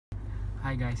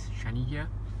Hi guys, Shani here.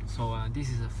 So this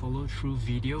is a follow-through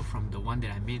video from the one that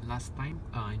I made last time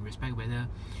in respect whether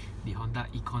the Honda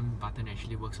Econ button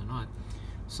actually works or not.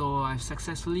 So I've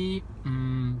successfully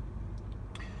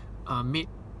made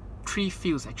 3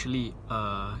 fields actually.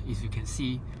 If you can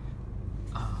see,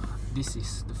 this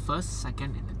is the first,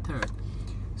 second and the third.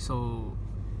 So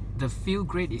the field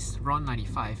grade is RON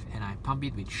 95 and I pump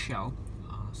it with Shell.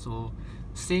 So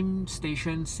same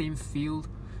station, same field,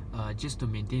 just to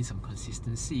maintain some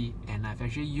consistency, and I've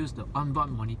actually used the onboard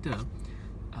monitor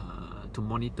to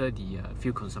monitor the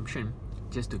fuel consumption,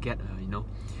 just to get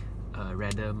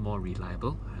rather more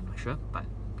reliable. I'm not sure, but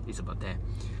it's about there.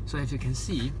 So as you can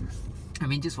see, I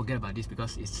mean, just forget about this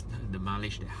because it's the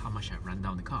mileage, that how much I run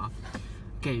down the car.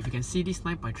 Okay, if you can see this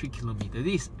 9.3 kilometer,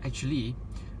 this actually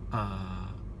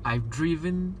I've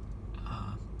driven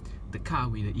the car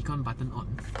with the Econ button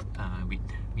on, with,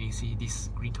 you see this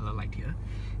green color light here,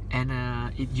 and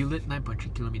it yielded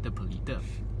 9.3 km per liter.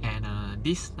 And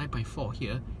this 9.4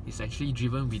 here is actually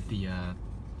driven with the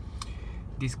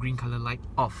this green color light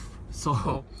off.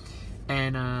 So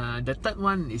and the third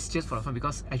one is just for fun,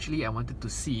 because actually I wanted to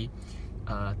see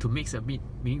to mix a bit,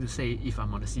 meaning to say if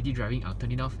I'm on the city driving, I'll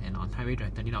turn it off, and on highway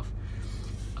drive, turn it off.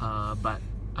 But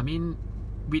I mean,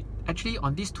 with actually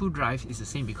on these 2 drives it's the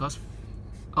same, because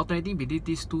alternating between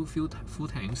these 2 full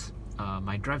tanks,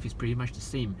 my drive is pretty much the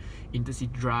same.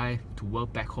 Intercity drive to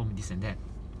work, back home, this and that.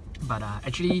 But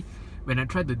actually, when I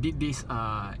try to did this,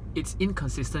 it's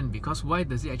inconsistent, because why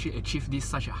does it actually achieve this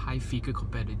such a high figure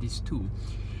compared to these 2?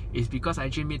 It's because I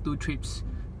actually made 2 trips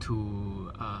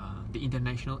to the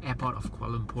international airport of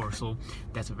Kuala Lumpur. So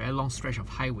there's a very long stretch of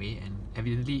highway, and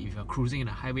evidently if you're cruising in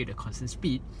a highway at a constant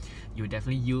speed, you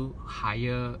definitely yield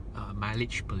higher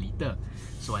mileage per liter.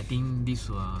 So I think this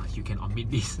you can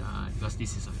omit this because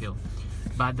this is a fail.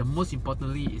 But the most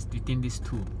importantly is between these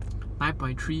 2,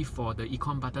 9.3 for the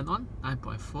Econ button on,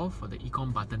 9.4 for the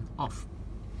Econ button off.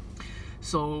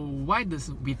 So why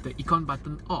does with the Econ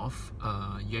button off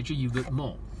you actually yielded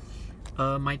more?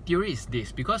 My theory is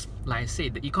this, because like I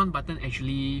said, the Econ button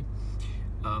actually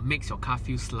makes your car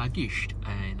feel sluggish,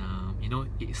 and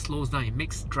it slows down. It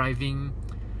makes driving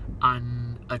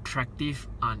unattractive,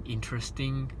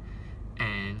 uninteresting,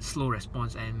 and slow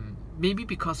response. And maybe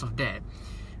because of that,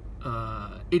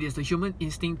 it is the human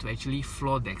instinct to actually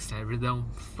floor the accelerator down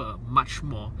much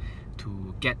more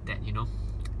to get that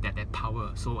that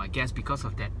power. So I guess because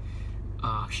of that,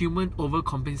 human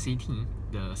overcompensating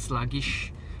the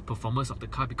sluggish performance of the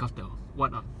car because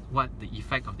what the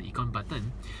effect of the Econ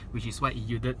button, which is why it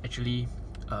yielded actually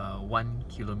 1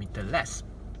 kilometer less,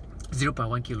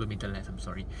 0.1 kilometer less, I'm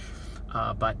sorry.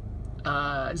 But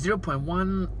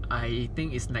 0.1 I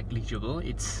think is negligible.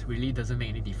 It really doesn't make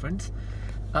any difference.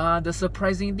 The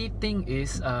surprisingly thing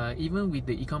is, even with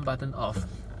the Econ button off,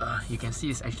 you can see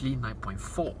it's actually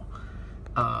 9.4.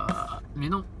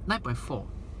 9.4.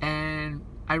 And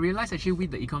I realized actually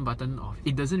with the Econ button off,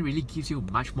 it doesn't really give you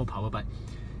much more power, but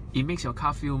it makes your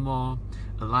car feel more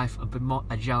alive, a bit more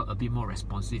agile, a bit more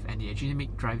responsive, and it actually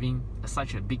makes driving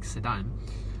such a big sedan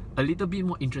a little bit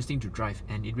more interesting to drive.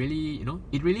 And it really,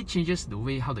 it really changes the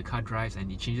way how the car drives,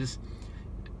 and it changes.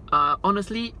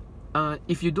 Honestly,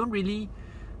 if you don't really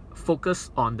focus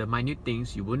on the minute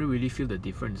things, you wouldn't really feel the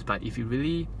difference. But if you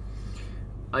really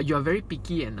you are very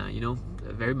picky and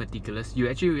very meticulous, you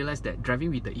actually realize that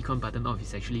driving with the Econ button off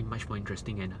is actually much more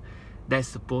interesting, and it's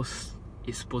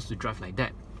supposed to drive like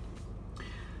that.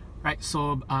 Right,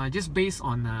 so just based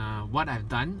on what I've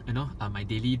done,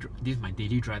 this is my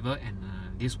daily driver, and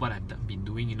this is what I've been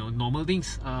doing, normal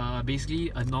things,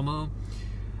 basically a normal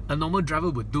driver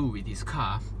would do with his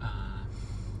car.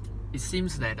 It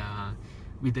seems that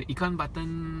with the Econ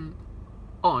button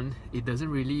on, it doesn't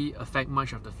really affect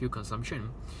much of the fuel consumption,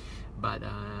 but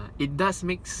it does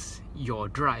makes your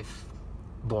drive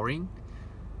boring.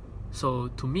 So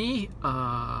to me,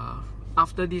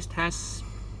 after this test,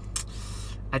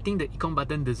 I think the Econ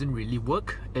button doesn't really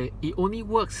work. It only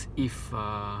works if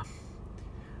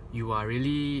you are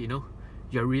really,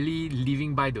 you're really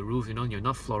living by the rules. You're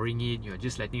not flooring it. You're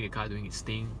just letting the car doing its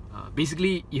thing.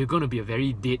 Basically, you're going to be a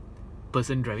very dead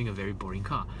person driving a very boring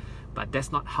car. But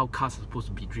that's not how cars are supposed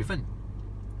to be driven.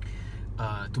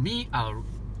 To me,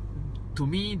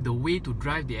 the way to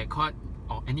drive the Accord,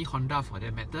 or any Honda for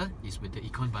that matter, is with the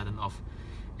Econ button off.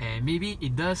 And maybe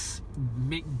it does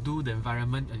do the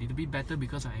environment a little bit better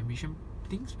because of emission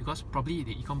things, because probably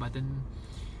the Econ button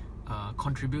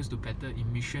contributes to better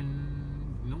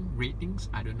emission ratings.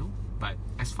 I don't know. But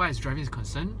as far as driving is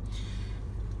concerned,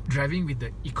 driving with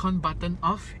the Econ button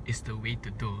off is the way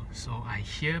to do. So I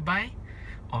hereby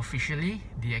officially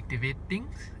deactivating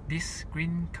this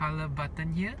green color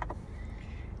button here,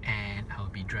 and I'll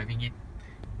be driving it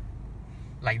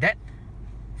like that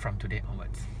from today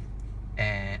onwards.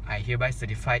 And I hereby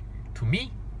certified, to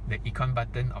me, the Econ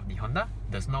button of the Honda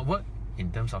does not work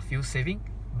in terms of fuel saving,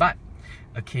 but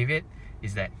a caveat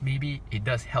is that maybe it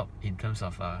does help in terms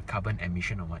of carbon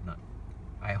emission or whatnot.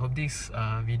 I hope this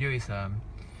video is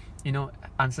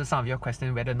answer some of your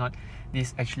question whether or not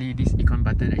this Econ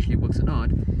button actually works or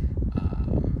not.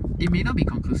 It may not be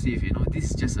conclusive,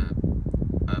 this is just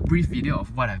a brief video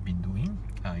of what I've been doing,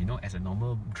 as a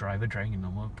normal driver driving in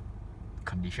normal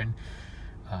condition.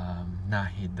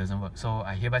 It doesn't work. So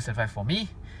I hereby certify, for me,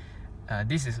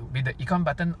 this is with the Econ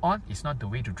button on, it's not the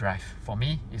way to drive. For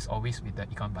me, it's always with the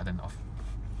Econ button off.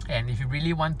 And if you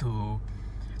really want to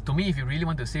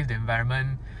save the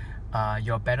environment,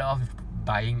 you're better off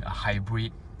buying a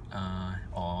hybrid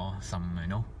or some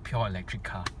pure electric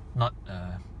car, not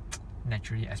a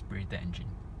naturally aspirated engine.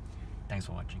 Thanks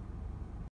for watching.